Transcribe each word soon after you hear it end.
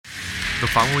The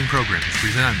following program is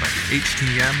presented by the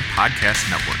HTM Podcast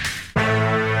Network.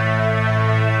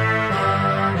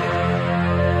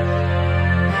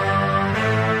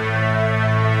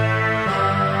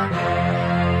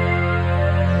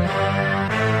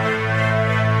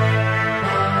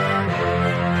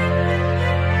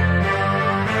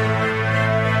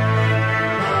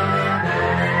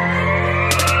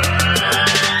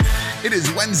 It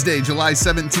is Wednesday, July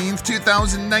 17th,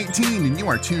 2019, and you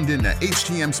are tuned in to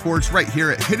HTM Sports right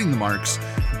here at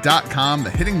hittingthemarks.com, the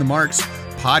Hitting the Marks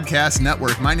Podcast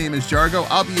Network. My name is Jargo.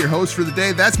 I'll be your host for the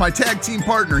day. That's my tag team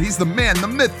partner. He's the man, the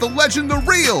myth, the legend, the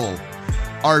real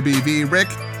RBV. Rick,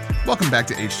 welcome back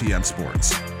to HTM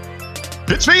Sports.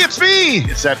 It's me.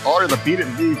 It's that R, the beat,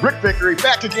 and the Rick Vickery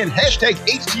back again. Hashtag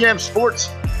HTM Sports.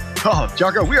 Oh,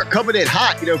 Jargo, we are coming in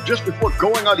hot. Just before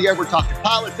going on the air, we're talking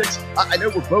politics. I know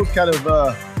we're both kind of,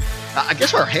 I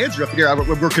guess our hands are up in the air.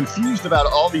 We're confused about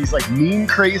all these meme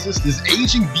crazes, this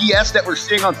aging BS that we're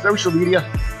seeing on social media.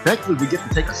 Thankfully, we get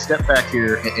to take a step back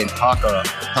here and talk a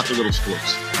little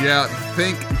sports. Yeah,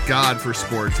 thank God for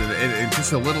sports and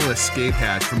just a little escape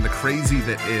hatch from the crazy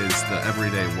that is the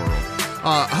everyday world.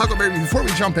 Huckleberry, before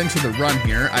we jump into the run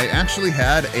here, I actually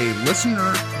had a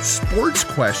listener sports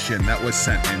question that was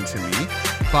sent in to me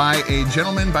by a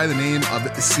gentleman by the name of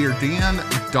Sirdan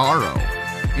Darrow.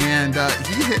 And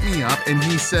he hit me up and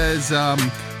he says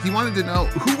he wanted to know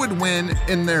who would win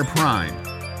in their prime,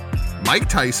 Mike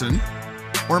Tyson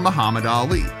or Muhammad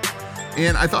Ali.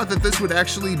 And I thought that this would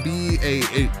actually be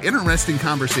a interesting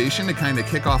conversation to kind of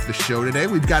kick off the show today.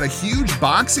 We've got a huge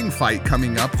boxing fight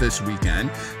coming up this weekend.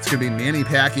 It's going to be Manny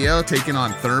Pacquiao taking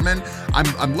on Thurman.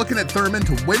 I'm looking at Thurman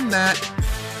to win that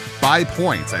by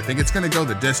points. I think it's going to go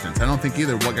the distance. I don't think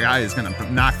either guy is going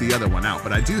to knock the other one out,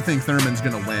 but I do think Thurman's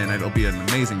going to win. It'll be an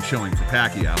amazing showing for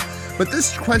Pacquiao. But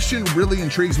this question really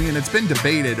intrigues me, and it's been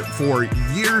debated for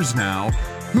years now.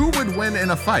 Who would win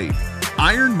in a fight?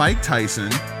 Iron Mike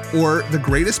Tyson or the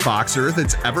greatest boxer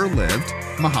that's ever lived,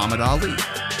 Muhammad Ali?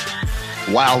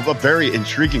 Wow, a very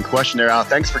intriguing question there, Al.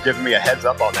 Thanks for giving me a heads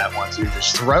up on that one. So you're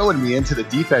just throwing me into the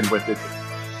deep end with it.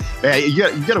 Man,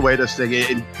 you got to weigh this thing.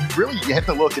 And really, you have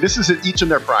to look. This is each in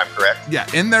their prime, correct? Yeah,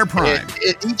 in their prime.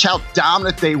 Each how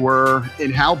dominant they were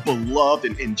and how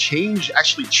beloved and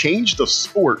actually changed the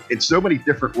sport in so many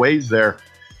different ways there.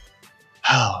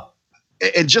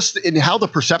 And just in how the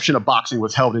perception of boxing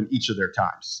was held in each of their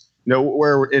times.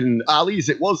 Where in Ali's,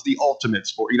 it was the ultimate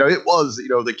sport. It was,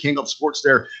 the king of sports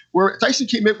there. Where Tyson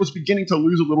came in, was beginning to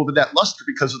lose a little bit of that luster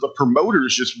because of the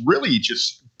promoters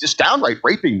just downright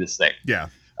raping this thing. Yeah.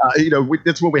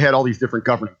 That's when we had all these different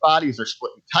governing bodies. They're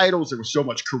splitting titles. There was so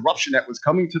much corruption that was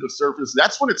coming to the surface.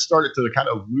 That's when it started to kind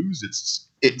of lose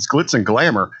its glitz and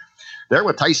glamour there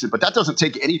with Tyson. But that doesn't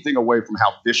take anything away from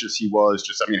how vicious he was.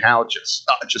 How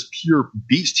just pure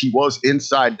beast he was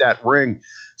inside that ring.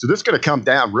 So this is going to come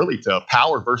down really to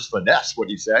power versus finesse. What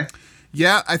do you say?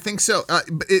 Yeah, I think so.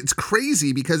 It's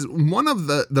crazy because one of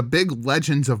the big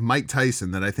legends of Mike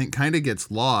Tyson that I think kind of gets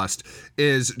lost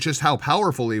is just how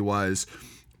powerful he was.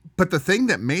 But the thing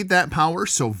that made that power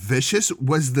so vicious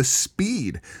was the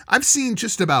speed. I've seen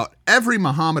just about every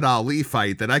Muhammad Ali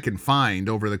fight that I can find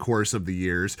over the course of the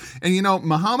years. And,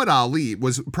 Muhammad Ali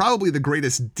was probably the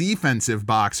greatest defensive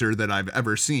boxer that I've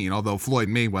ever seen, although Floyd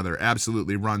Mayweather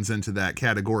absolutely runs into that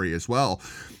category as well.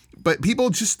 But people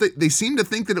they seem to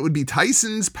think that it would be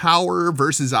Tyson's power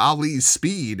versus Ali's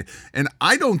speed. And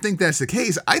I don't think that's the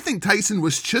case. I think Tyson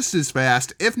was just as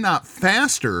fast, if not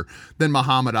faster, than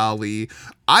Muhammad Ali.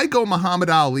 I go Muhammad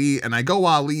Ali and I go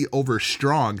Ali over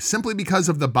Strong simply because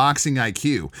of the boxing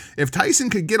IQ. If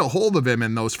Tyson could get a hold of him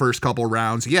in those first couple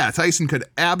rounds, yeah, Tyson could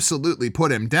absolutely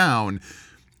put him down.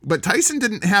 But Tyson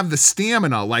didn't have the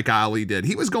stamina like Ali did.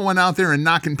 He was going out there and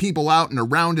knocking people out in a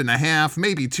round and a half,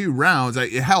 maybe 2 rounds.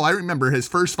 I remember his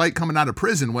first fight coming out of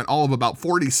prison went all of about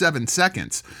 47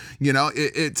 seconds.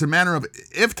 It's a matter of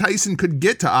if Tyson could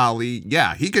get to Ali,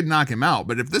 yeah, he could knock him out.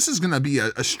 But if this is going to be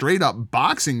a straight up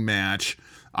boxing match,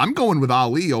 I'm going with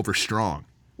Ali over Strong.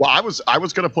 Well, I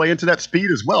was going to play into that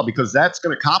speed as well because that's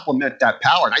going to complement that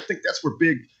power. And I think that's where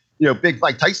big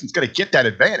Mike Tyson's going to get that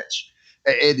advantage.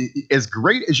 And as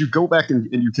great as you go back and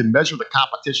you can measure the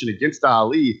competition against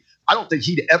Ali, I don't think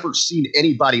he'd ever seen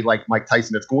anybody like Mike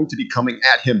Tyson that's going to be coming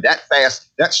at him that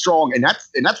fast, that strong, and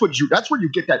that's where you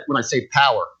get that when I say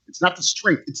power. It's not the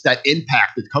strength, it's that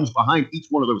impact that comes behind each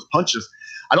one of those punches.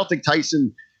 I don't think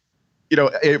Tyson,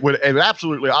 it would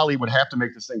absolutely Ali would have to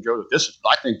make this thing go to distance.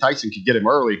 I think Tyson could get him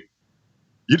early.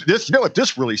 What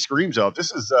this really screams of?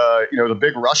 This is the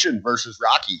big Russian versus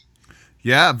Rocky.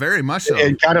 Yeah, very much so.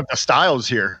 And kind of the styles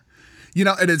here. You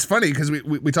know, and it's funny because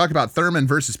we talk about Thurman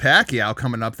versus Pacquiao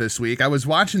coming up this week. I was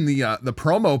watching the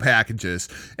promo packages,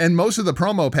 and most of the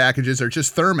promo packages are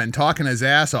just Thurman talking his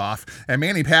ass off, and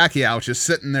Manny Pacquiao just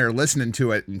sitting there listening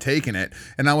to it and taking it.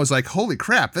 And I was like, holy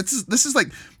crap, this is like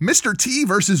Mr. T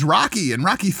versus Rocky and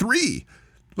Rocky 3.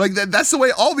 Like that's the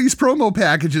way all these promo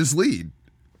packages lead.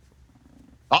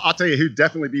 I'll tell you who'd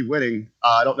definitely be winning.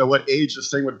 I don't know what age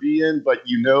this thing would be in, but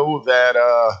you know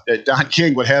that Don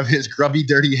King would have his grubby,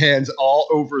 dirty hands all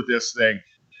over this thing.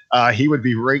 He would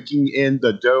be raking in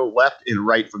the dough left and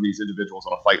right from these individuals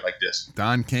on a fight like this.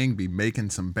 Don King be making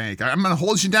some bank. I'm going to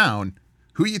hold you down.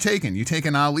 Who are you taking? You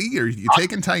taking Ali or you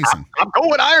taking Tyson? I'm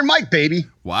going Iron Mike, baby.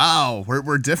 Wow,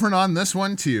 we're different on this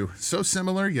one too. So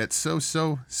similar yet so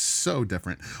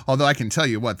different. Although I can tell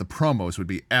you what, the promos would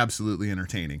be absolutely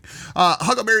entertaining.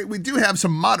 Huckleberry, we do have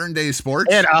some modern day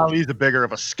sports. And Ali's a bigger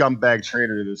of a scumbag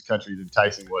trainer in this country than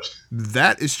Tyson was.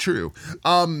 That is true.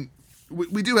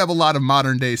 We do have a lot of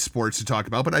modern day sports to talk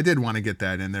about, but I did want to get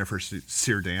that in there for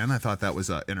Sir Dan. I thought that was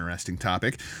an interesting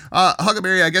topic.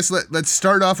 Huckleberry, I guess let's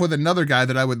start off with another guy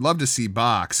that I would love to see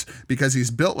box because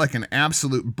he's built like an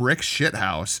absolute brick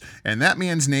shithouse, and that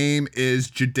man's name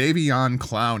is Jadeveon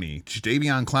Clowney.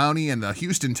 Jadeveon Clowney and the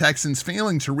Houston Texans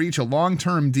failing to reach a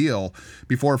long-term deal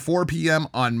before 4 p.m.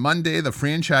 on Monday, the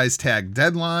franchise tag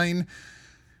deadline.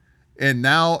 And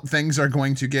now things are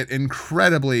going to get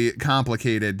incredibly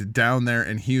complicated down there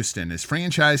in Houston. His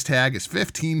franchise tag is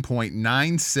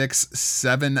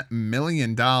 $15.967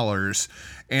 million.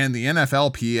 And the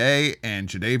NFLPA and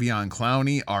Jadeveon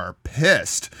Clowney are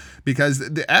pissed because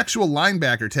the actual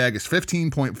linebacker tag is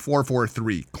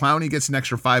 $15.443. Clowney gets an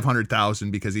extra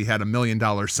 $500,000 because he had $1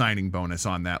 million signing bonus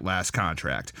on that last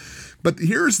contract. But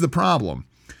here's the problem.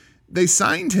 They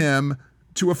signed him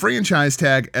to a franchise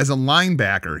tag as a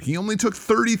linebacker. He only took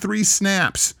 33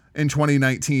 snaps in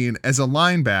 2019 as a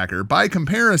linebacker. By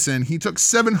comparison, he took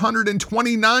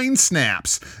 729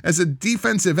 snaps as a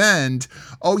defensive end.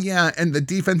 Oh yeah, and the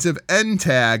defensive end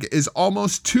tag is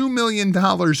almost $2 million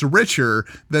richer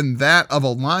than that of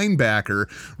a linebacker.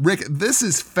 Rick, this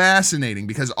is fascinating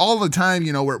because all the time,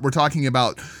 you know, we're talking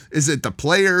about, is it the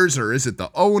players or is it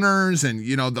the owners? And,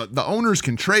 you know, the owners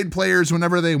can trade players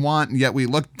whenever they want, and yet we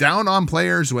look down on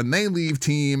players when they leave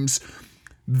teams.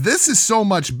 This is so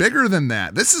much bigger than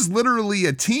that. This is literally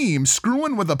a team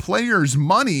screwing with a player's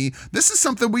money. This is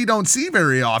something we don't see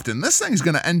very often. This thing's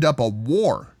going to end up a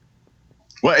war.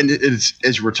 Well, and it's,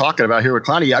 as we're talking about here with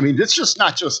Clowney, I mean, it's just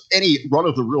not just any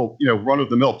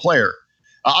run-of-the-mill player.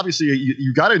 Obviously,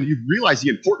 you realize the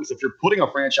importance if you're putting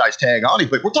a franchise tag on him.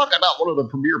 But we're talking about one of the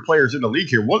premier players in the league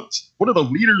here. One of the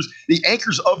leaders, the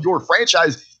anchors of your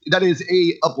franchise that is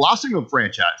a blossoming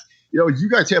franchise. You know, you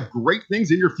guys have great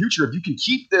things in your future. If you can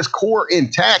keep this core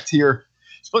intact here,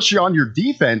 especially on your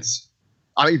defense,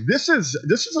 I mean, this is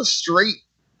a straight,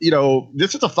 you know,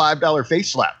 this is a $5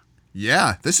 face slap.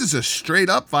 Yeah, this is a straight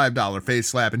up $5 face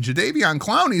slap. And Jadeveon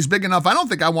Clowney's big enough, I don't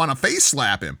think I want to face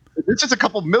slap him. This is a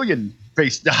couple million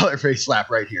face slap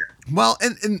right here. Well,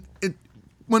 and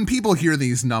when people hear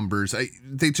these numbers,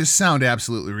 they just sound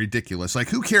absolutely ridiculous. Like,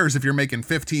 who cares if you're making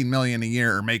 $15 million a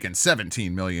year or making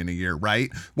 $17 million a year, right?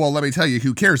 Well, let me tell you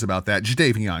who cares about that,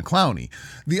 Jadeveon Clowney.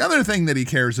 The other thing that he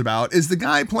cares about is the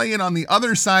guy playing on the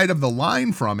other side of the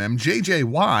line from him, J.J.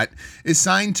 Watt, is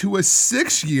signed to a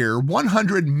 6-year,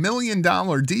 $100 million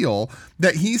deal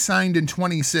that he signed in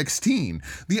 2016.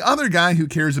 The other guy who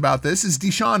cares about this is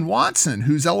Deshaun Watson,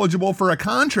 who's eligible for a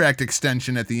contract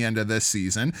extension at the end of this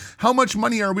season. How much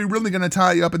money are we really going to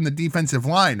tie up in the defensive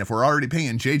line if we're already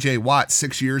paying J.J. Watt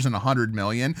 6 years and $100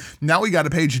 million? Now we got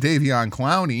to pay Jadeveon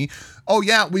Clowney. Oh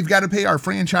yeah, we've got to pay our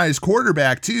franchise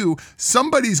quarterback too.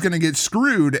 Somebody's going to get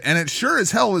screwed, and it sure as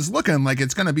hell is looking like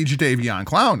it's going to be Jadeveon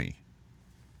Clowney.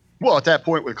 Well, at that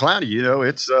point with Clowney, you know,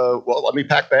 it's let me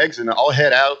pack bags and I'll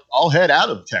head out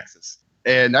of Texas.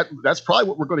 And that's probably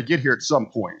what we're going to get here at some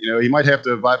point. You know, he might have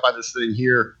to abide by this thing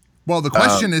here. Well, the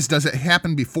question is, does it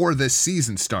happen before this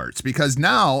season starts? Because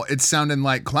now it's sounding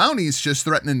like Clowney's just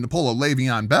threatening to pull a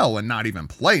Le'Veon Bell and not even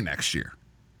play next year.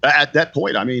 At that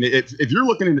point, I mean, if you're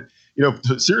looking at, you know,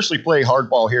 to seriously play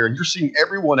hardball here and you're seeing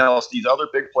everyone else, these other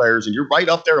big players, and you're right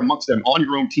up there amongst them on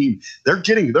your own team, they're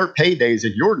getting their paydays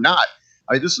and you're not.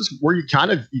 I mean, this is where you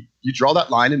kind of you draw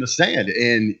that line in the sand,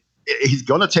 and he's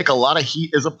going to take a lot of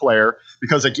heat as a player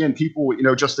because, again, people, you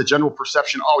know, just the general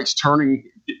perception,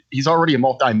 he's already a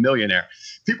multimillionaire.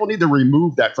 People need to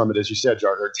remove that from it, as you said,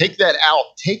 Jarger. Take that out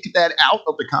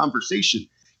of the conversation.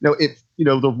 You know, if, you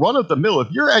know, the run of the mill,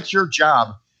 if you're at your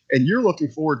job and you're looking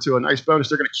forward to a nice bonus,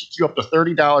 they're going to kick you up to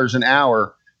 $30 an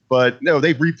hour But no,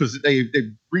 they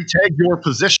retag your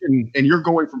position, and you're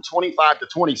going from 25 to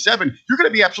 27. You're going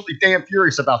to be absolutely damn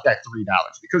furious about that $3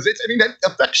 because that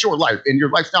affects your life and your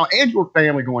lifestyle and your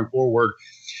family going forward.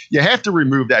 You have to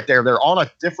remove that there. They're on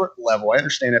a different level. I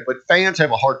understand that, but fans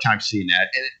have a hard time seeing that,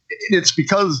 and it's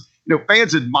because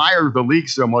fans admire the league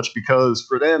so much because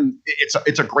for them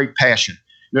it's a great passion.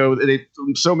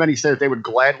 So many say that they would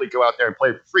gladly go out there and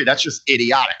play for free. That's just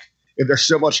idiotic. If there's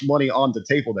so much money on the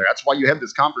table there, that's why you have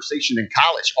this conversation in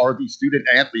college. Are these student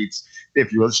athletes,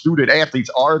 if you're student athletes,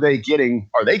 are they getting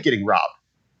robbed?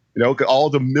 All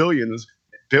the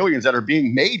billions that are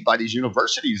being made by these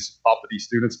universities off of these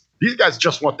students. These guys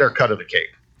just want their cut of the cake.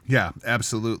 Yeah,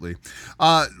 absolutely.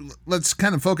 Let's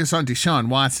kind of focus on Deshaun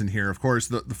Watson here. Of course,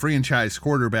 the franchise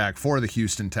quarterback for the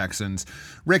Houston Texans.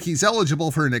 Rick, he's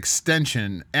eligible for an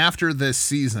extension after this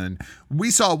season. We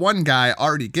saw one guy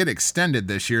already get extended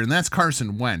this year, and that's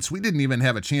Carson Wentz. We didn't even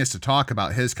have a chance to talk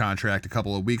about his contract a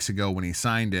couple of weeks ago when he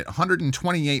signed it.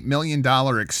 $128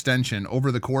 million extension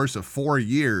over the course of 4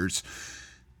 years.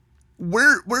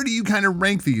 Where do you kind of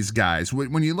rank these guys?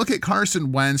 When you look at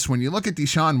Carson Wentz, when you look at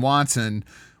Deshaun Watson,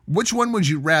 which one would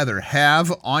you rather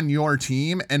have on your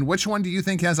team, and which one do you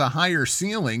think has a higher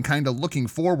ceiling kind of looking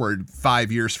forward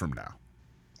 5 years from now?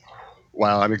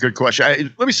 Wow, good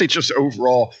question. Let me say just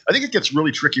overall, I think it gets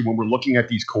really tricky when we're looking at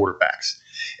these quarterbacks.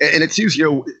 And it seems,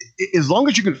 as long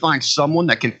as you can find someone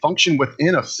that can function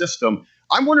within a system,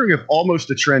 I'm wondering if almost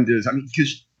the trend is,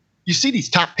 because you see these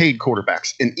top paid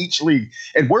quarterbacks in each league,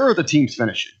 and where are the teams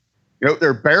finishing?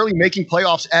 They're barely making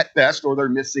playoffs at best, or they're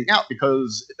missing out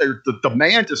because the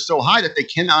demand is so high that they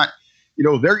cannot,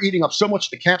 they're eating up so much of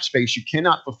the cap space. You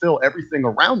cannot fulfill everything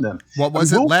around them. What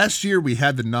was it last year? We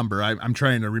had the number. I'm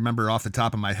trying to remember off the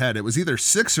top of my head. It was either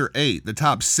 6 or 8. The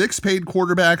top 6 paid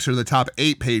quarterbacks or the top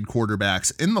 8 paid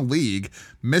quarterbacks in the league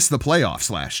missed the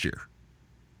playoffs last year.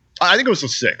 I think it was a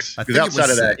 6. Because outside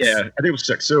of that, yeah, I think it was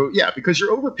 6. So, yeah, because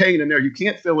you're overpaying in there, you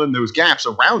can't fill in those gaps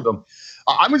around them.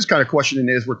 I'm just kind of questioning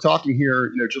is we're talking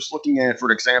here, just looking at,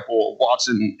 for example,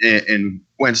 Watson and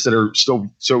Wentz that are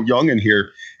still so young in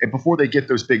here, and before they get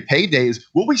those big paydays,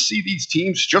 will we see these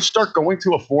teams just start going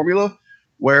to a formula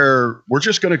where we're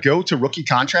just going to go to rookie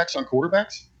contracts on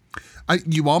quarterbacks?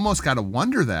 You almost got to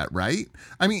wonder that, right?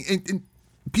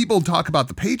 People talk about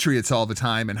the Patriots all the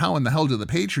time and how in the hell do the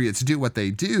Patriots do what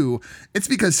they do. It's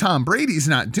because Tom Brady's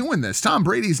not doing this. Tom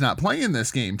Brady's not playing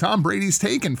this game. Tom Brady's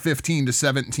taking $15 to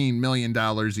 $17 million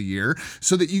a year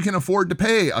so that you can afford to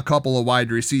pay a couple of wide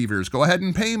receivers. Go ahead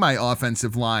and pay my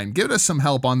offensive line. Give us some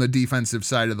help on the defensive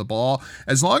side of the ball.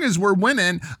 As long as we're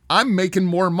winning, I'm making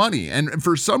more money. And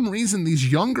for some reason,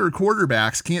 these younger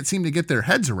quarterbacks can't seem to get their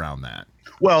heads around that.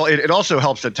 Well, it also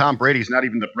helps that Tom Brady's not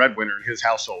even the breadwinner in his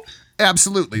household.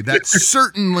 Absolutely. That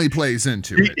certainly plays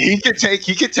into it. He could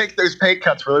take those pay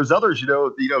cuts for those others.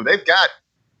 They've got,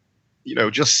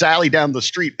 just Sally down the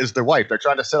street is their wife. They're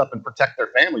trying to set up and protect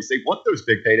their families. They want those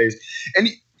big paydays. And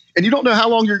you don't know how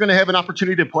long you're going to have an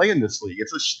opportunity to play in this league.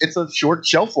 It's a short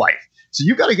shelf life. So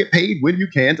you got to get paid when you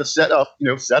can to set up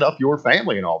your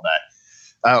family and all that.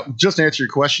 Just to answer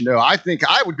your question, though, I think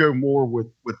I would go more with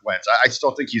Wentz. I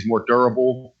still think he's more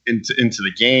durable into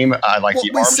the game. I like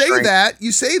the arm strength.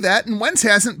 You say that, and Wentz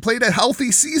hasn't played a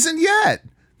healthy season yet.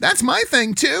 That's my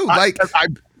thing, too.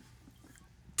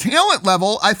 Talent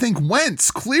level, I think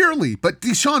Wentz, clearly, but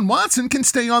Deshaun Watson can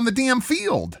stay on the damn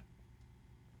field.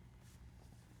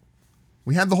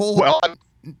 We had the whole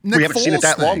we haven't seen it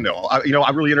that long, though.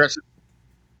 I'm really interested.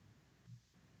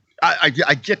 I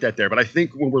get that there, but I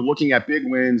think when we're looking at big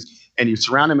wins and you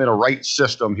surround them in a right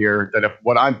system here, that if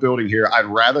what I'm building here, I'd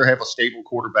rather have a stable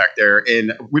quarterback there.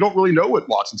 And we don't really know what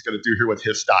Watson's going to do here with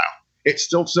his style. It's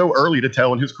still so early to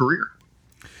tell in his career.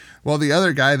 Well, the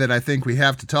other guy that I think we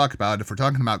have to talk about, if we're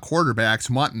talking about quarterbacks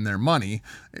wanting their money,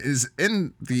 is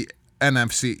in the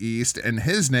NFC East, and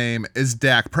his name is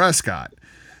Dak Prescott.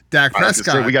 Dak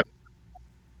Prescott. We got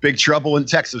big trouble in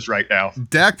Texas right now.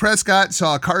 Dak Prescott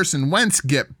saw Carson Wentz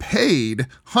get paid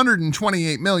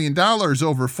 $128 million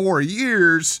over 4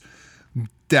 years.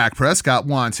 Dak Prescott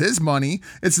wants his money.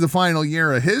 It's the final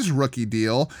year of his rookie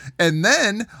deal. And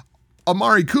then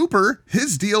Amari Cooper,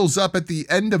 his deal's up at the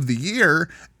end of the year.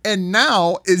 And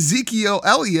now Ezekiel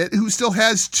Elliott, who still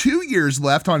has 2 years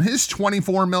left on his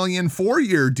 $24 million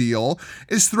 4-year deal,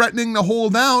 is threatening to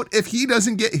hold out if he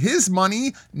doesn't get his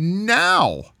money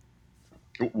now.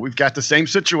 We've got the same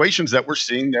situations that we're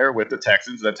seeing there with the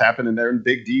Texans that's happening there in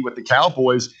Big D with the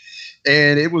Cowboys.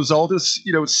 And it was all this,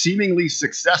 seemingly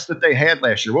success that they had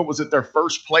last year. What was it? Their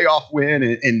first playoff win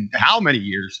in how many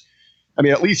years?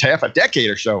 At least half a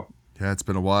decade or so. Yeah, it's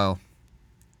been a while.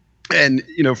 And,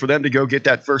 for them to go get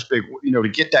that first big, to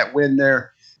get that win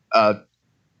there,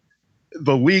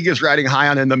 The league is riding high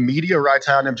on him. The media rides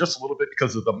high on him just a little bit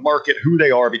because of the market, who they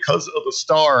are, because of the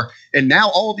star. And now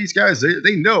all of these guys,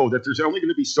 they know that there's only going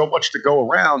to be so much to go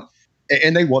around,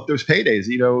 and they want those paydays,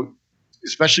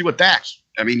 especially with Dak.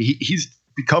 I mean, he's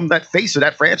become that face of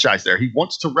that franchise there. He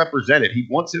wants to represent it. He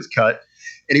wants his cut,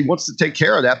 and he wants to take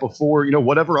care of that before,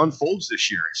 whatever unfolds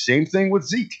this year. Same thing with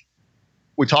Zeke.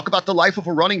 We talk about the life of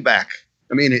a running back.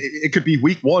 I mean, it could be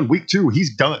week 1, week 2,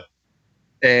 he's done.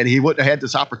 And he wouldn't have had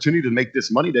this opportunity to make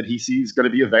this money that he sees going to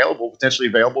be potentially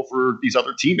available for these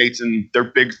other teammates and their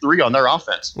big 3 on their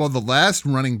offense. Well, the last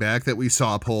running back that we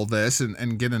saw pull this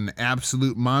and get an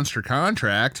absolute monster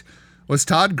contract was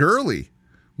Todd Gurley.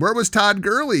 Where was Todd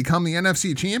Gurley come the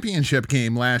NFC Championship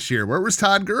game last year? Where was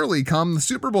Todd Gurley come the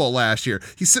Super Bowl last year?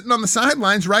 He's sitting on the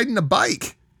sidelines riding a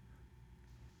bike.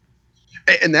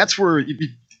 And that's where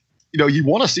you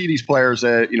want to see these players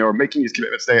that, are making these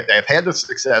commitments. They have had the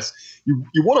success. You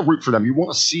want to root for them. You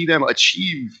want to see them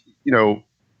achieve,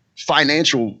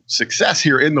 financial success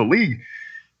here in the league.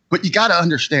 But you got to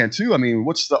understand too. I mean,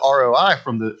 what's the ROI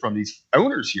from these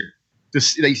owners here?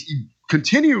 They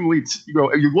continually,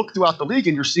 you look throughout the league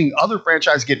and you're seeing other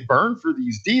franchises get burned for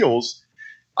these deals.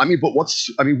 I mean, but what's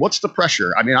the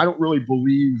pressure? I mean, I don't really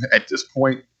believe at this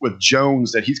point with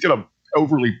Jones that he's going to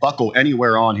overly buckle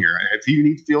anywhere on here. If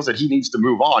he feels that he needs to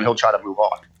move on, he'll try to move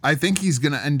on. I think he's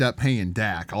going to end up paying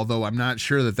Dak, although I'm not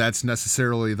sure that that's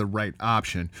necessarily the right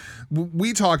option.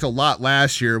 We talked a lot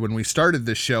last year when we started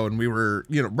this show, and we were,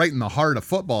 right in the heart of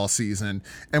football season,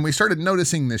 and we started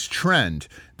noticing this trend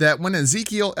that when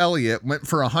Ezekiel Elliott went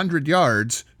for 100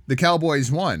 yards, the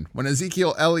Cowboys won. When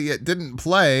Ezekiel Elliott didn't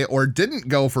play or didn't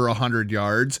go for 100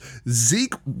 yards,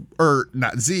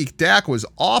 Dak was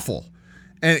awful.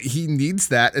 And he needs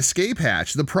that escape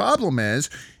hatch. The problem is,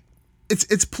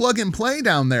 it's plug and play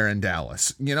down there in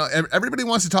Dallas. Everybody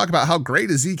wants to talk about how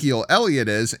great Ezekiel Elliott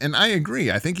is, and I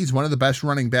agree. I think he's one of the best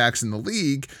running backs in the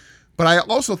league. But I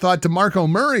also thought DeMarco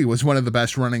Murray was one of the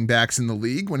best running backs in the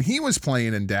league when he was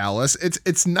playing in Dallas.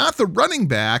 It's not the running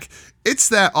back, it's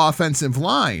that offensive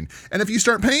line. And if you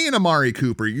start paying Amari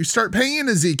Cooper, you start paying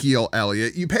Ezekiel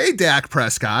Elliott, you pay Dak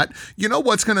Prescott, you know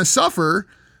what's going to suffer?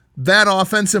 That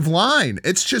offensive line.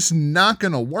 It's just not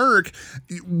going to work.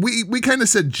 We kind of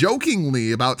said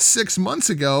jokingly about 6 months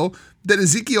ago that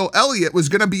Ezekiel Elliott was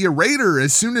going to be a Raider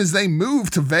as soon as they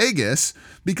moved to Vegas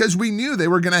because we knew they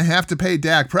were going to have to pay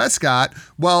Dak Prescott.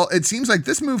 Well, it seems like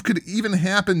this move could even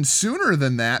happen sooner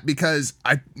than that because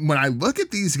when I look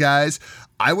at these guys,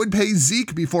 I would pay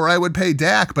Zeke before I would pay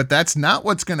Dak, but that's not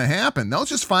what's going to happen. They'll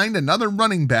just find another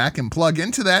running back and plug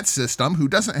into that system who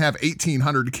doesn't have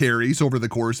 1,800 carries over the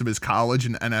course of his college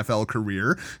and NFL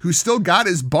career, who's still got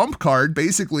his bump card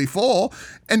basically full,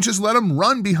 and just let him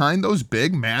run behind those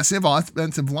big, massive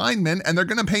offensive linemen, and they're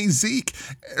going to pay Zeke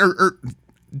or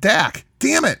Dak.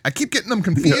 Damn it. I keep getting them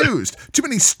confused. Too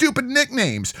many stupid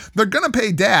nicknames. They're going to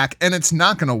pay Dak, and it's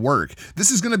not going to work. This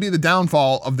is going to be the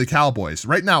downfall of the Cowboys.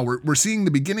 Right now, we're seeing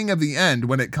the beginning of the end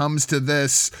when it comes to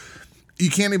this. You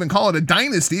can't even call it a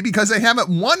dynasty because they haven't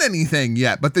won anything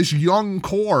yet. But this young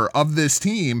core of this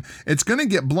team, it's going to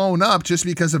get blown up just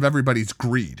because of everybody's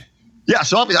greed. Yeah,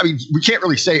 so I mean, we can't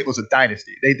really say it was a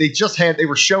dynasty. They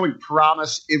were showing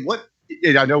promise in what.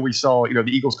 I know we saw, the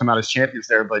Eagles come out as champions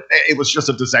there, but it was just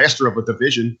a disaster of a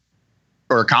division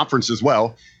or a conference as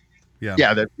well.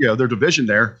 Yeah, their division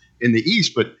there in the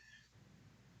East. But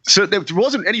so there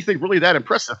wasn't anything really that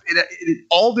impressive.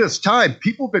 All this time,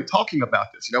 people have been talking about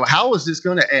this. How is this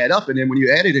going to add up? And then when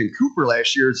you added in Cooper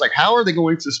last year, it's like, how are they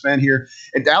going to spend here?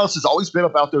 And Dallas has always been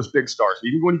about those big stars.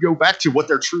 Even when you go back to what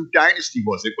their true dynasty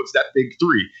was, it was that big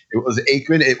 3. It was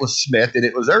Aikman, it was Smith, and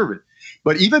it was Irvin.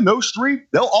 But even those 3,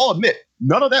 they'll all admit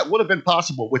none of that would have been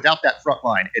possible without that front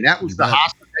line. And that was the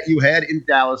hostage that you had in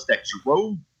Dallas that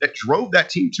drove that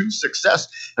team to success.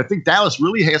 I think Dallas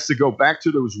really has to go back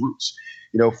to those roots.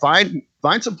 Find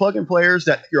some plug-in players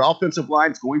that your offensive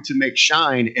line is going to make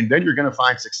shine, and then you're going to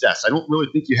find success. I don't really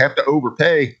think you have to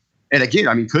overpay. And again,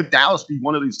 I mean, could Dallas be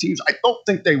one of these teams? I don't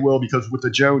think they will because with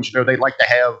the Jones, they like to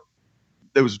have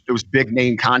those big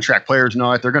name contract players and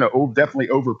all that. They're going to definitely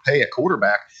overpay a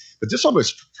quarterback. But this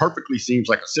almost perfectly seems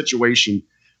like a situation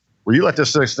where you let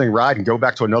this thing ride and go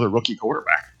back to another rookie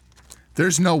quarterback.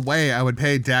 There's no way I would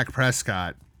pay Dak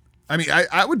Prescott. I mean,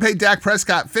 I would pay Dak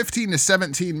Prescott $15 to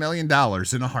 $17 million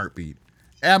in a heartbeat.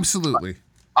 Absolutely.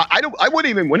 I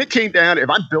wouldn't even, when it came down, if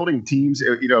I'm building teams,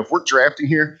 if we're drafting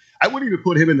here, I wouldn't even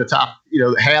put him in the top,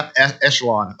 half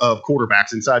echelon of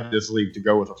quarterbacks inside this league to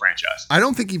go with a franchise. I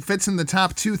don't think he fits in the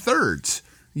top 2/3.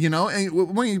 And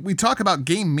when we talk about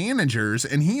game managers,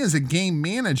 and he is a game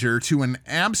manager to an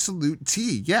absolute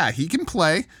T. Yeah, he can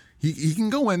play. He can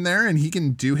go in there and he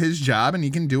can do his job and he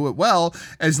can do it well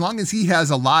as long as he has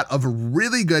a lot of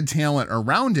really good talent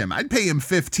around him. I'd pay him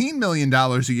 $15 million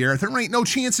a year. There ain't no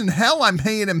chance in hell I'm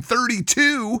paying him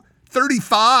 32,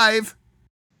 35.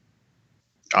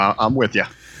 I'm with you.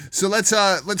 So let's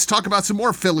talk about some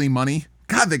more Philly money.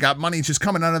 God, they got money just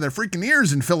coming out of their freaking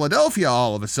ears in Philadelphia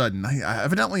all of a sudden.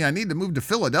 Evidently, I need to move to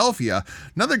Philadelphia.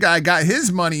 Another guy got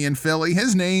his money in Philly.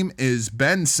 His name is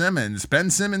Ben Simmons. Ben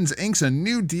Simmons inks a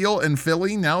new deal in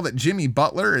Philly. Now that Jimmy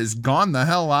Butler is gone the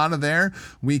hell out of there,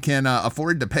 we can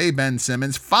afford to pay Ben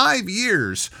Simmons 5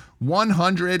 years,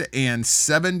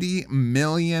 $170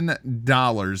 million.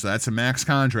 That's a max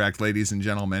contract, ladies and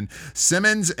gentlemen.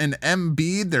 Simmons and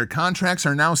Embiid, their contracts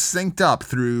are now synced up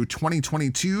through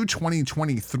 2022,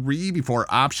 2023 before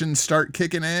options start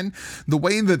kicking in. The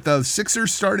way that the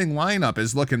Sixers starting lineup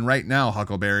is looking right now,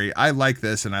 Huckleberry, I like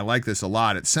this, and I like this a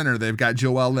lot. At center, they've got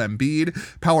Joel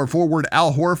Embiid, power forward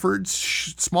Al Horford,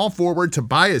 small forward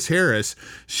Tobias Harris,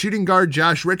 shooting guard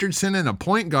Josh Richardson, and a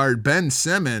point guard Ben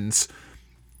Simmons.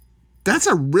 That's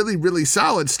a really, really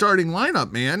solid starting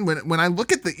lineup, man. When I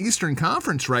look at the Eastern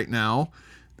Conference right now,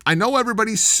 I know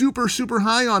everybody's super, super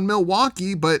high on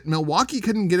Milwaukee, but Milwaukee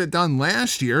couldn't get it done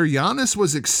last year. Giannis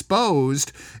was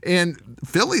exposed, and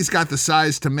Philly's got the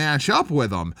size to match up with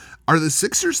them. Are the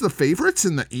Sixers the favorites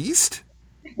in the East?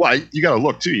 Well, you got to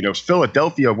look, too.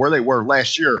 Philadelphia, where they were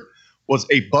last year, was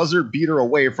a buzzer beater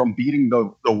away from beating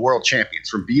the world champions,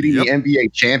 from beating the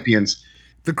NBA champions.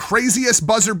 The craziest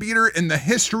buzzer beater in the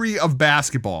history of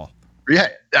basketball. Yeah,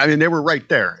 I mean, they were right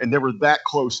there, and they were that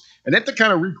close. And then to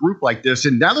kind of regroup like this,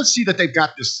 and now let's see that they've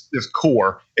got this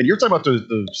core, and you're talking about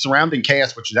the surrounding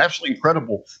cast, which is absolutely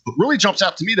incredible. What really jumps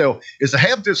out to me, though, is to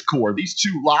have this core, these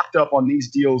two locked up on these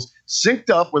deals,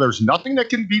 synced up where there's nothing that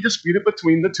can be disputed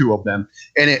between the two of them,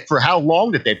 and for how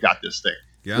long that they've got this thing.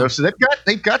 Yeah. So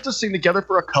they've got this thing together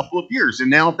for a couple of years,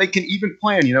 and now they can even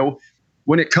plan,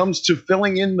 when it comes to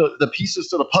filling in the pieces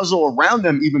to the puzzle around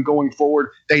them, even going forward,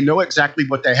 they know exactly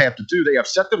what they have to do. They have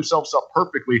set themselves up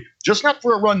perfectly, just not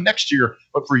for a run next year,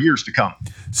 but for years to come.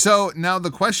 So now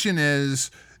the question is,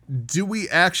 do we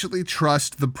actually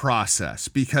trust the process?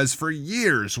 Because for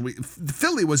years,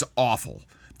 Philly was awful.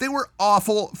 They were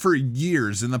awful for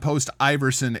years in the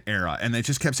post-Iverson era, and they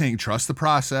just kept saying, trust the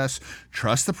process,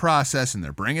 and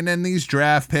they're bringing in these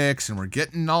draft picks, and we're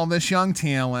getting all this young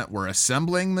talent, we're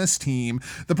assembling this team.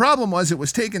 The problem was it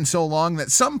was taking so long that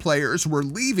some players were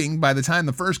leaving by the time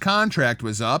the first contract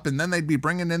was up, and then they'd be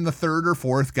bringing in the third or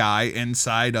fourth guy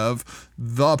inside of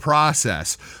the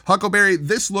process. Huckleberry,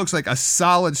 this looks like a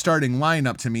solid starting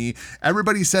lineup to me.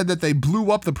 Everybody said that they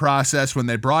blew up the process when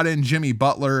they brought in Jimmy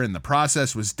Butler, and the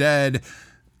process was dead.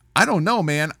 I don't know,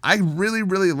 man. I really,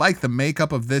 really like the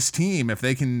makeup of this team if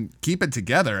they can keep it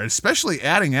together, especially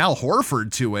adding Al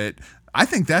Horford to it. I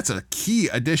think that's a key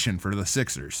addition for the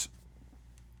Sixers.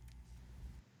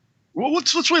 Well,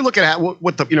 let's really look at what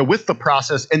with the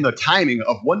process and the timing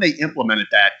of when they implemented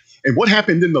that and what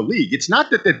happened in the league. It's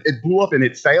not that it blew up and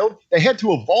it failed. They had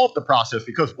to evolve the process,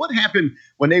 because what happened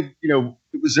when they're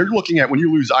looking at when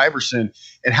you lose Iverson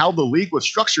and how the league was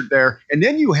structured there. And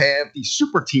then you have these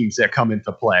super teams that come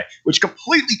into play, which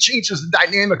completely changes the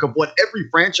dynamic of what every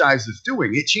franchise is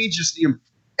doing. It changes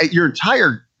your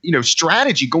entire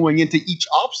strategy going into each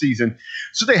offseason.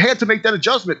 So they had to make that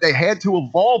adjustment. They had to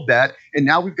evolve that. And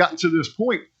now we've gotten to this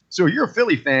point. So you're a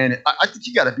Philly fan. I think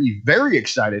you got to be very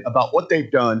excited about what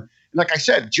they've done. And like I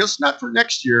said, just not for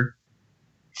next year,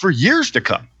 for years to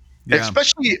come. Yeah.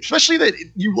 Especially that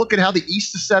you look at how the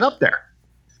East is set up there,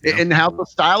 and how the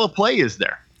style of play is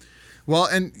there. Well,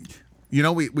 and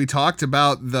we talked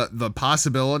about the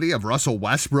possibility of Russell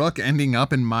Westbrook ending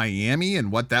up in Miami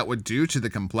and what that would do to the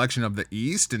complexion of the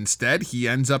East. Instead, he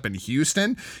ends up in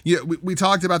Houston. We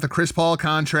talked about the Chris Paul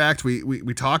contract.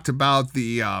 We talked about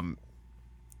the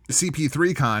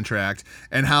CP3 contract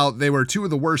and how they were two of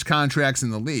the worst contracts in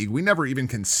the league. We never even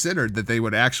considered that they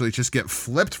would actually just get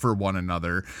flipped for one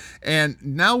another. And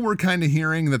now we're kind of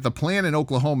hearing that the plan in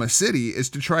Oklahoma City is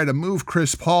to try to move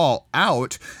Chris Paul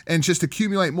out and just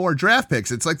accumulate more draft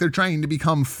picks. It's like they're trying to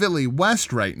become Philly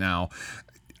West right now.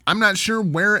 I'm not sure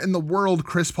where in the world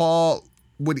Chris Paul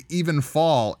would even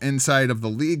fall inside of the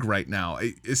league right now,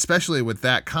 especially with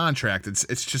that contract.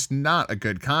 It's just not a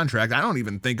good contract. I don't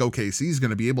even think OKC is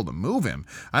going to be able to move him.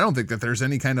 I don't think that there's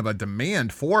any kind of a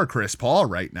demand for Chris Paul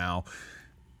right now.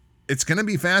 It's going to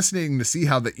be fascinating to see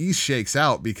how the East shakes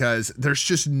out, because there's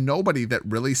just nobody that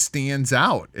really stands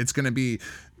out. It's going to be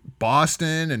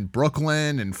Boston and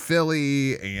Brooklyn and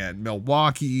Philly and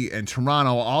Milwaukee and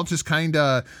Toronto, all just kind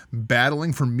of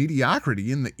battling for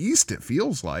mediocrity in the East, it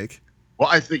feels like. Well,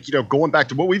 I think, going back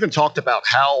to what we even talked about,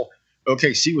 how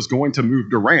OKC was going to move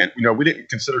Durant. We didn't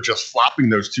consider just flopping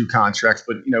those two contracts,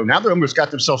 but now they almost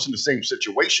got themselves in the same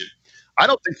situation. I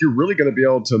don't think you're really going to be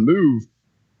able to move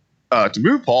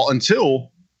Paul until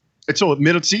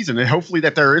mid-season, and hopefully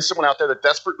that there is someone out there that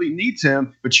desperately needs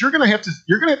him. But you're going to have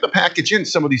to package in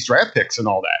some of these draft picks and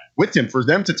all that with him for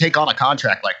them to take on a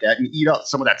contract like that and eat up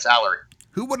some of that salary.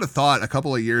 Who would have thought a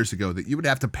couple of years ago that you would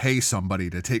have to pay somebody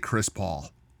to take Chris Paul?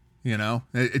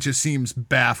 It just seems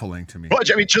baffling to me. Well,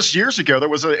 I mean, just years ago, there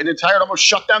was an entire almost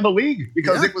shut down the league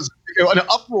because it was an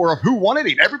uproar of who wanted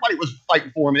him. Everybody was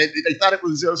fighting for him, and they thought it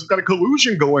was some kind of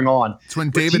collusion going on. It's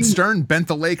when David Stern bent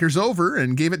the Lakers over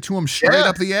and gave it to him straight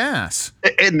up the ass.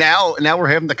 And now we're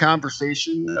having the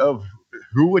conversation of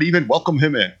who would even welcome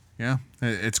him in. Yeah,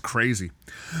 it's crazy.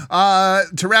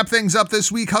 To wrap things up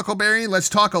this week, Huckleberry, let's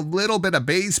talk a little bit of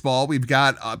baseball. We've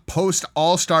got a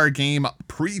post-All-Star game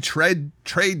pre-trade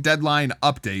deadline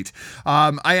update.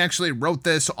 I actually wrote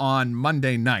this on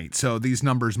Monday night, so these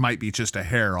numbers might be just a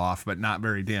hair off, but not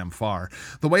very damn far.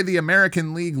 The way the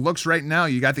American League looks right now,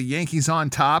 you got the Yankees on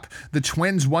top, the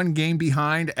Twins 1 game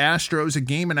behind, Astros a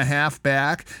game and a half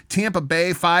back, Tampa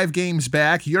Bay 5 games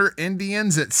back, your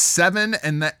Indians at 7,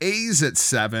 and the A's at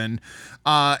 7.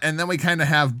 And then we kind of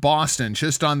have Boston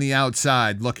just on the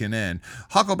outside looking in.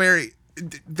 Huckleberry,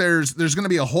 there's going to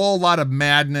be a whole lot of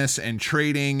madness and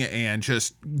trading and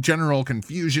just general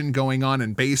confusion going on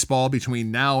in baseball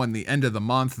between now and the end of the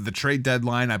month. The trade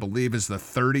deadline, I believe, is the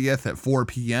 30th at 4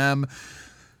 p.m.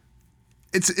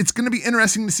 It's going to be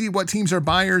interesting to see what teams are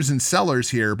buyers and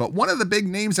sellers here, but one of the big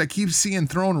names I keep seeing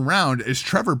thrown around is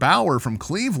Trevor Bauer from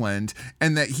Cleveland,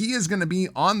 and that he is going to be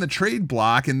on the trade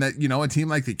block, and that, a team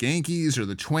like the Yankees or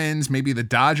the Twins, maybe the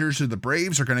Dodgers or the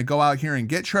Braves are going to go out here and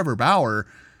get Trevor Bauer.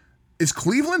 Is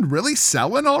Cleveland really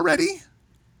selling already?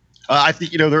 I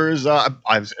think, there is,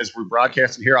 as we're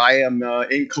broadcasting here, I am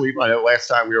in Cleveland. I know last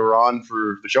time we were on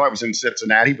for the show, I was in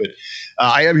Cincinnati, but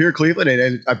I am here in Cleveland,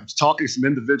 and I'm talking to some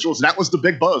individuals, and that was the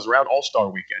big buzz around All-Star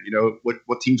Weekend.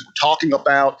 What teams were talking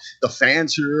about. The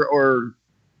fans here are,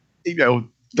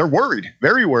 they're worried,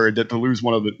 very worried that to lose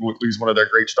one of their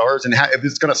great stars, and if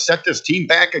it's going to set this team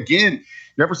back again.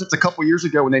 Ever since a couple of years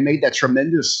ago when they made that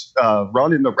tremendous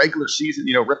run in the regular season,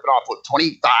 ripping off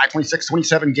 25, 26,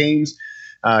 27 games.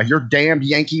 Your damned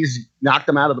Yankees knocked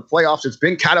them out of the playoffs. It's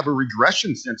been kind of a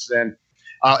regression since then.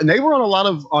 And they were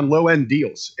on low-end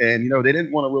deals. And, they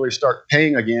didn't want to really start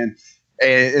paying again.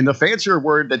 And the fans are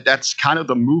worried that that's kind of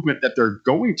the movement that they're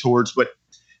going towards. But,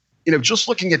 just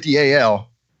looking at the AL,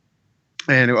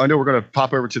 and I know we're going to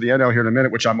pop over to the NL here in a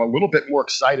minute, which I'm a little bit more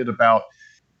excited about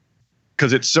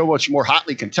because it's so much more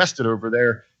hotly contested over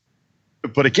there.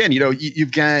 But again,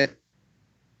 you've got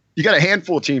a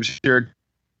handful of teams here.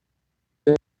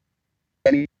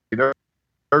 And they're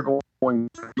going.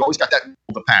 You always got that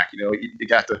the pack. You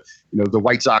got the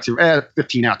White Sox who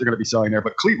 15 out. They're going to be selling there,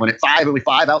 but Cleveland at 5, only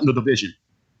 5 out in the division.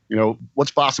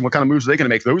 What's Boston? What kind of moves are they going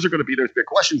to make? Those are going to be those big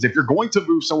questions. If you're going to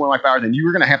move someone like Bauer, then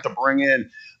you're going to have to bring in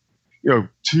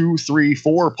 2, 3,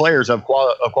 4 players of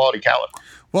quality caliber.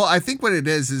 Well, I think what it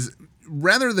is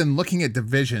rather than looking at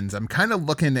divisions, I'm kind of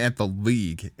looking at the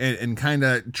league and kind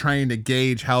of trying to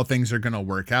gauge how things are going to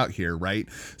work out here, right?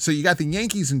 So you got the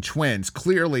Yankees and Twins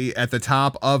clearly at the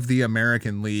top of the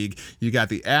American League. You got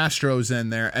the Astros in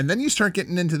there, and then you start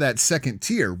getting into that second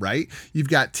tier, right? You've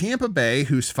got Tampa Bay,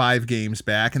 who's 5 games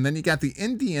back, and then you got the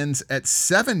Indians at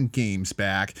 7 games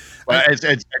back. Well,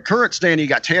 at current standing, you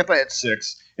got Tampa at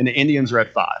 6, and the Indians are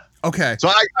at 5. Okay. So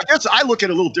I guess I look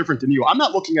at it a little different than you. I'm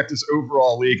not looking at this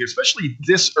overall league, especially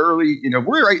this early.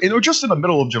 We're right, just in the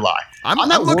middle of July. I'm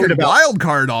not looking at wild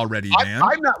card already, man.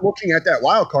 I'm not looking at that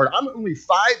wild card. I'm only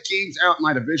 5 games out in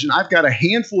my division. I've got a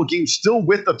handful of games still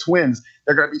with the Twins.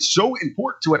 They're going to be so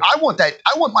important to it. I want that.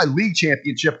 I want my league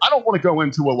championship. I don't want to go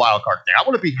into a wild card thing. I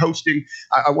want to be hosting.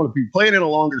 I want to be playing in a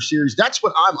longer series. That's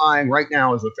what I'm eyeing right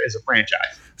now as a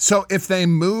franchise. So if they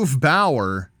move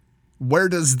Bauer, where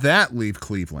does that leave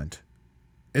Cleveland?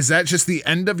 Is that just the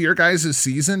end of your guys'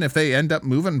 season if they end up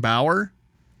moving Bauer?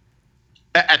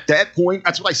 At that point,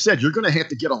 that's what I said. You're going to have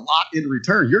to get a lot in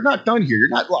return. You're not done here. You're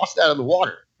not lost out of the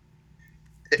water.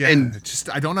 Yeah, and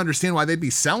I don't understand why they'd be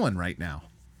selling right now.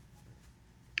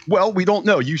 Well, we don't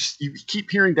know. You keep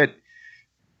hearing that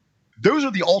those are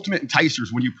the ultimate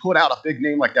enticers when you put out a big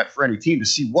name like that for any team to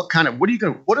see what are they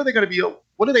going to be?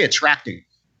 What are they attracting?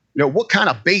 What kind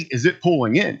of bait is it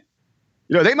pulling in?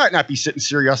 They might not be sitting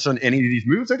serious on any of these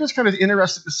moves. They're just kind of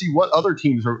interested to see what other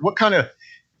teams are, what kind of,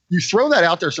 you throw that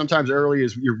out there sometimes early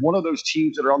as you're one of those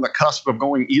teams that are on the cusp of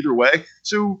going either way.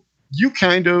 So you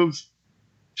kind of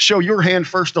show your hand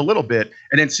first a little bit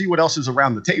and then see what else is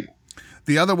around the table.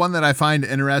 The other one that I find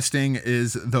interesting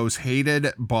is those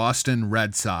hated Boston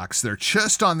Red Sox. They're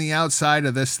just on the outside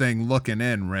of this thing looking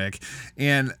in, Rick.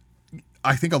 And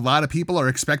I think a lot of people are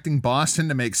expecting Boston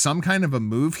to make some kind of a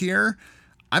move here.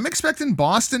 I'm expecting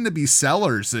Boston to be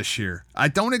sellers this year. I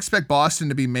don't expect Boston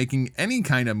to be making any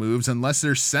kind of moves unless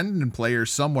they're sending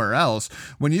players somewhere else.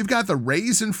 When you've got the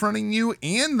Rays in front of you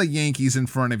and the Yankees in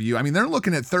front of you, I mean, they're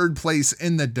looking at third place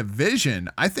in the division.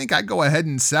 I think I'd go ahead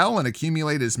and sell and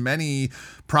accumulate as many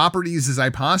properties as I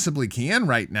possibly can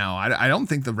right now. I don't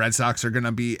think the Red Sox are going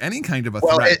to be any kind of a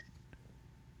threat.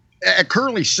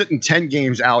 Currently sitting 10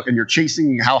 games out and you're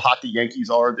chasing how hot the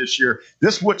Yankees are this year,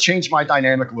 this would change my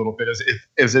dynamic a little bit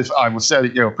as if I was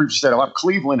said, previously said, I'm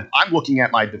Cleveland, I'm looking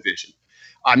at my division.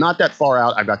 I'm not that far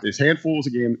out. I've got this handful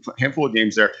of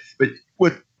games there. But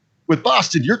with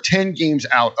Boston, you're 10 games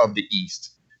out of the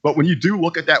East. But when you do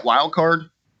look at that wild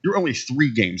card, you're only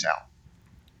 3 games out.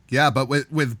 Yeah, but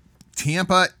with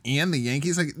Tampa and the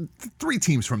Yankees, like 3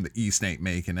 teams from the East ain't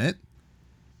making it.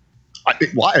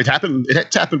 It happened.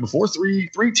 It's happened before. Three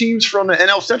teams from the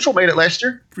NL Central made it last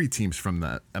year. 3 teams from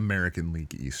the American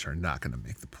League East are not going to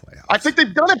make the playoffs. I think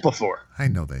they've done it before. I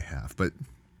know they have, but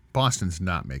Boston's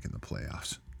not making the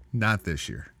playoffs. Not this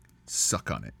year.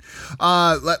 Suck on it.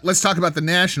 Let's talk about the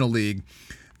National League.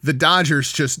 The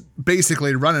Dodgers just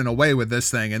basically running away with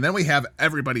this thing. And then we have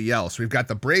everybody else. We've got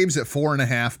the Braves at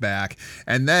 4.5 back.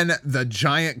 And then the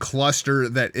giant cluster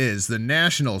that is the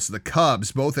Nationals, the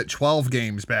Cubs, both at 12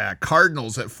 games back.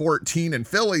 Cardinals at 14 and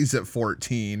Phillies at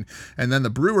 14. And then the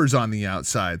Brewers on the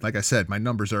outside. Like I said, my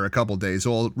numbers are a couple days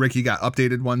old. Rick, you got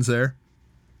updated ones there?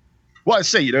 Well, I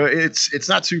say, it's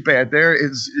not too bad there.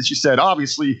 As you said,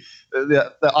 obviously,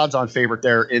 the odds-on favorite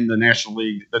there in the National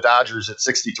League, the Dodgers at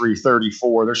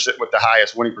 63-34. They're sitting with the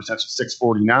highest winning percentage at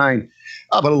 649.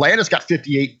 But Atlanta's got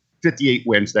 58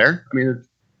 wins there. I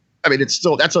mean, it's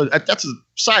still that's a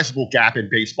sizable gap in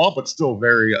baseball, but still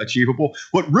very achievable.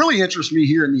 What really interests me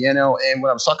here in the NL and what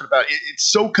I was talking about, it's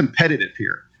so competitive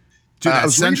here. Dude,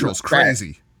 that Central's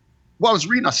crazy. Well, I was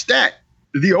reading a stat.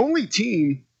 The only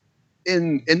team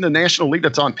in the National League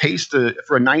that's on pace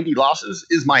for 90 losses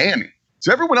is Miami.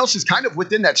 So everyone else is kind of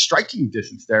within that striking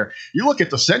distance there. You look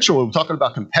at the Central, we're talking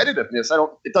about competitiveness.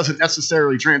 It doesn't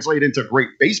necessarily translate into great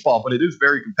baseball, but it is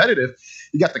very competitive.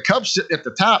 You got the Cubs sitting at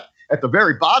the top. At the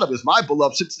very bottom is my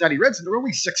beloved Cincinnati Reds, and they're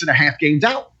only 6.5 games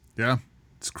out. Yeah.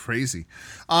 It's crazy.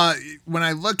 When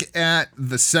I look at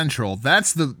the Central,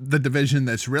 that's the division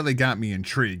that's really got me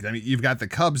intrigued. I mean, you've got the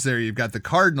Cubs there, you've got the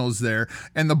Cardinals there,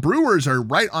 and the Brewers are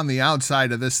right on the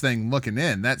outside of this thing looking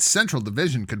in. That Central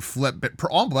division could flip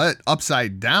all but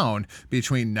upside down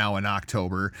between now and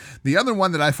October. The other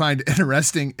one that I find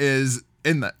interesting is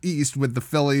in the East with the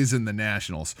Phillies and the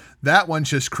Nationals. That one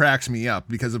just cracks me up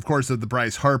because, of course, of the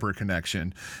Bryce Harper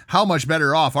connection. How much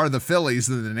better off are the Phillies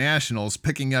than the Nationals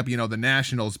picking up, the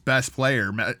Nationals' best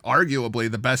player, arguably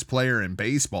the best player in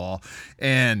baseball,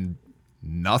 and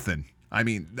nothing. I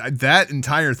mean, that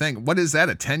entire thing, what is that,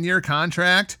 a 10-year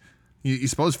contract? You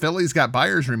suppose Philly's got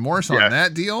buyer's remorse on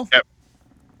that deal? Yep.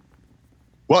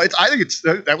 Well, I think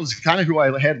that was kind of who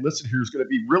I had listed here is going to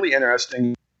be really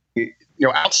interesting.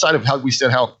 Outside of how we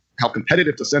said how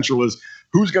competitive the Central is,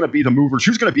 who's going to be the movers?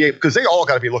 Who's going to be able, because they all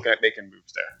got to be looking at making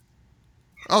moves there.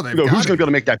 Oh, they've who's going to be able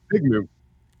to make that big move?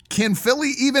 Can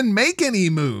Philly even make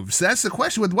any moves? That's the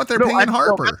question with what they're paying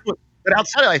Harper. But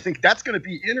outside, I think that's going to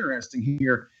be interesting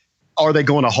here. Are they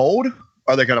going to hold?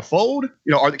 Are they going to fold?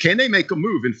 Can they make a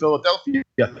move in Philadelphia?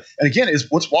 And again,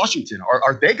 what's Washington?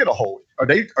 Are they going to hold? Are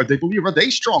they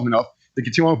strong enough to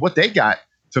continue on with what they got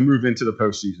to move into the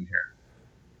postseason here?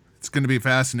 It's going to be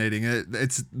fascinating.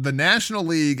 It's the National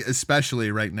League,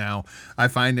 especially right now, I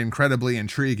find incredibly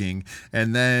intriguing.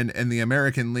 And then in the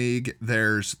American League,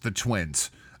 there's the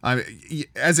Twins.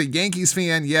 As a Yankees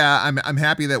fan, I'm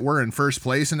happy that we're in first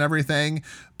place and everything,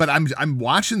 but I'm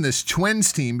watching this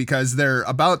Twins team because they're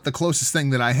about the closest thing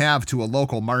that I have to a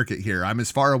local market here. I'm as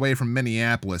far away from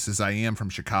Minneapolis as I am from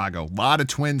Chicago. A lot of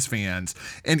Twins fans,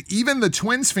 and even the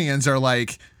Twins fans are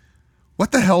like,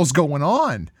 what the hell's going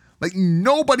on? Like,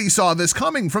 nobody saw this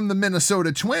coming from the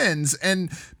Minnesota Twins,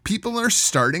 and people are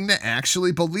starting to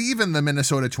actually believe in the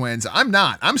Minnesota Twins. I'm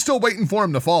not. I'm still waiting for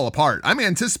them to fall apart. I'm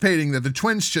anticipating that the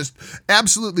Twins just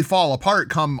absolutely fall apart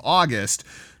come August.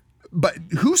 But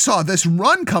who saw this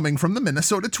run coming from the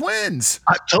Minnesota Twins?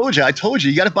 I told you.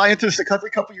 You got to buy into this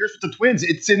every couple of years with the Twins.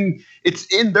 It's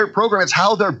in their program. It's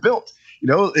how they're built.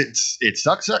 It's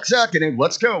suck, and then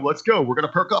let's go. We're going to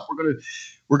perk up.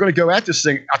 We're going to go at this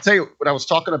thing. I'll tell you what I was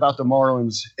talking about the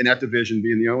Marlins in that division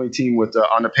being the only team with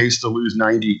on the pace to lose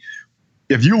 90.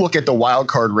 If you look at the wild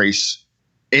card race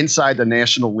inside the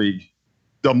National League,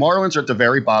 The Marlins are at the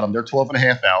very bottom. They're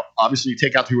 12.5 out. Obviously, you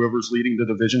take out whoever's leading the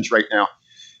divisions right now.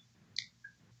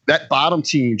 That bottom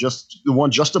team, just the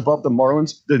one just above the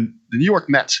Marlins, the New York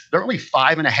Mets, they're only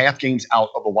 5.5 games out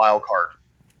of the wild card.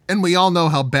 And we all know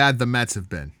how bad the Mets have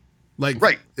been. Like,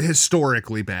 right.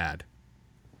 Historically bad.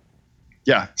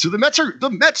 Yeah. So the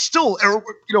Mets still are,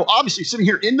 obviously sitting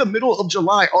here in the middle of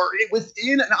July are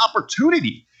within an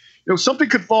opportunity. Something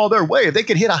could fall their way. If they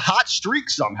could hit a hot streak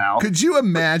somehow. Could you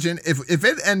imagine if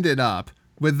it ended up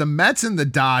with the Mets and the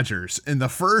Dodgers in the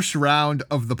first round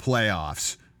of the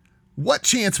playoffs? What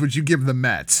chance would you give the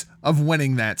Mets of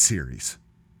winning that series?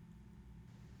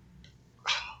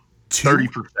 30%.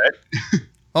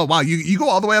 Oh, wow. You go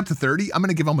all the way up to 30? I'm going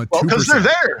to give them a 2%. Well, because they're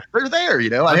there. They're there,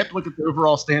 I have to look at the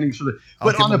overall standings for the –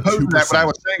 but on the opposed to that, what I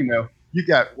was saying, though, you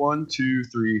got 1, 2,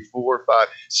 3, 4, 5,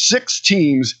 6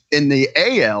 teams in the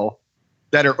AL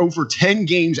that are over 10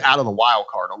 games out of the wild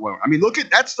card alone. I mean,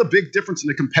 that's the big difference in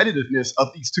the competitiveness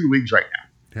of these two leagues right now.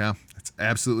 Yeah, it's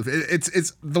absolutely.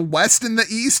 It's the West and the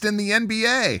East and the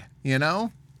NBA.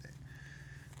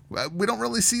 We don't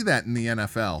really see that in the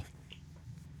NFL.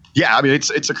 Yeah, I mean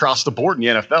it's across the board in the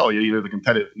NFL. The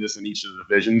competitiveness in each of the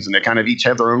divisions, and they kind of each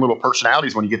have their own little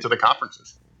personalities when you get to the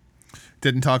conferences.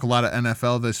 Didn't talk a lot of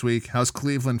NFL this week. How's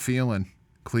Cleveland feeling?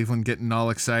 Cleveland getting all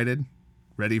excited,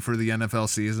 ready for the NFL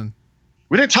season?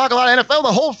 We didn't talk a lot of NFL.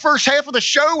 The whole first half of the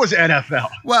show was NFL.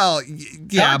 Well,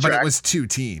 yeah, but it was 2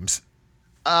 teams.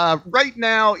 Right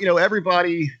now,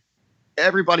 everybody's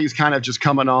kind of just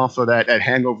coming off of that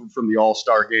hangover from the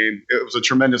All-Star game. It was a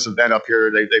tremendous event up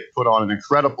here. They put on an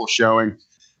incredible showing.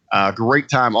 Great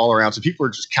time all around. So people are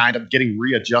just kind of getting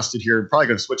readjusted here and probably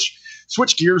going to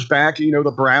switch gears back.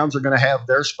 The Browns are going to have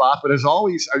their spot. But as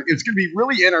always, it's going to be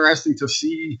really interesting to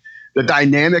see the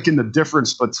dynamic and the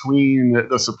difference between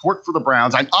the support for the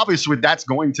Browns. And obviously, that's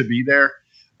going to be there.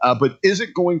 But is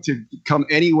it going to come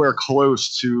anywhere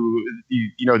close to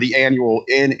the annual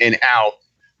in and out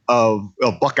of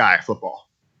Buckeye football?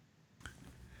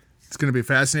 It's going to be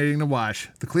fascinating to watch.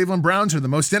 The Cleveland Browns are the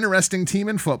most interesting team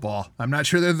in football. I'm not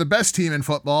sure they're the best team in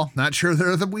football. Not sure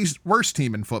they're the worst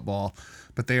team in football.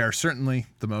 But they are certainly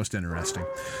the most interesting.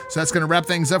 So that's going to wrap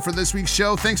things up for this week's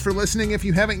show. Thanks for listening. If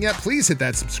you haven't yet, please hit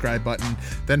that subscribe button.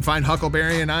 Then find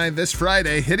Huckleberry and I this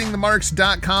Friday,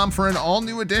 hittingthemarks.com for an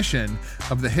all-new edition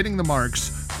of the Hitting the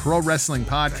Marks Pro Wrestling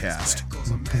Podcast.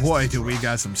 Boy, do we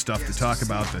got some stuff to talk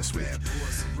about this week.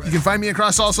 You can find me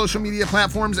across all social media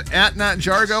platforms at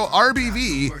NotJargo,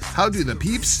 RBV. How do the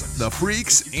peeps, the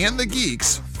freaks, and the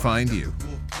geeks find you?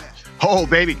 Oh,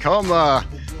 baby, come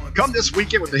this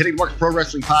weekend with the Hitting the Marks Pro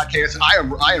Wrestling Podcast.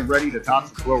 I am ready to talk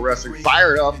some pro wrestling,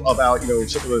 fired up about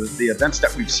some of the events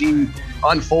that we've seen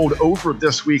unfold over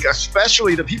this week,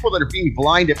 especially the people that are being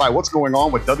blinded by what's going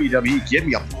on with WWE. Give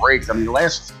me a break. I mean, the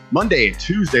last Monday and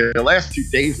Tuesday, the last 2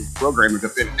 days of programming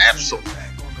have been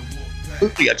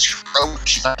absolutely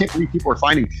atrocious. I can't believe people are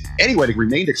finding any way to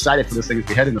remain excited for this thing as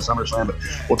we head into SummerSlam, but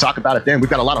we'll talk about it then. We've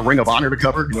got a lot of Ring of Honor to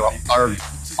cover.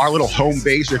 Our little home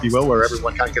base, if you will, where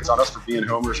everyone kind of gets on us for being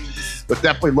homers. But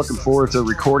definitely looking forward to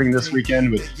recording this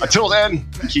weekend. But until then,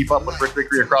 keep up with Rick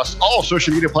Vickery across all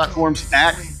social media platforms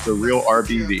at The Real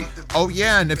RBV. Oh,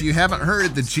 yeah, and if you haven't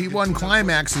heard, the G1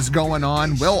 Climax is going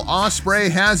on. Will Ospreay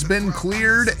has been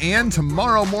cleared, and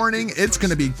tomorrow morning, it's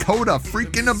going to be Kota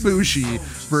freaking Ibushi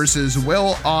versus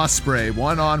Will Ospreay.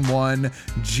 1-on-1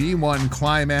 G1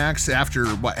 Climax after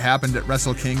what happened at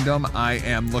Wrestle Kingdom. I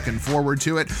am looking forward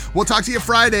to it. We'll talk to you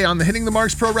Friday on the Hitting the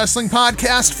Marks Pro Wrestling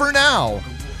Podcast. For now,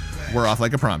 we're off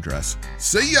like a prom dress.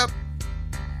 See ya!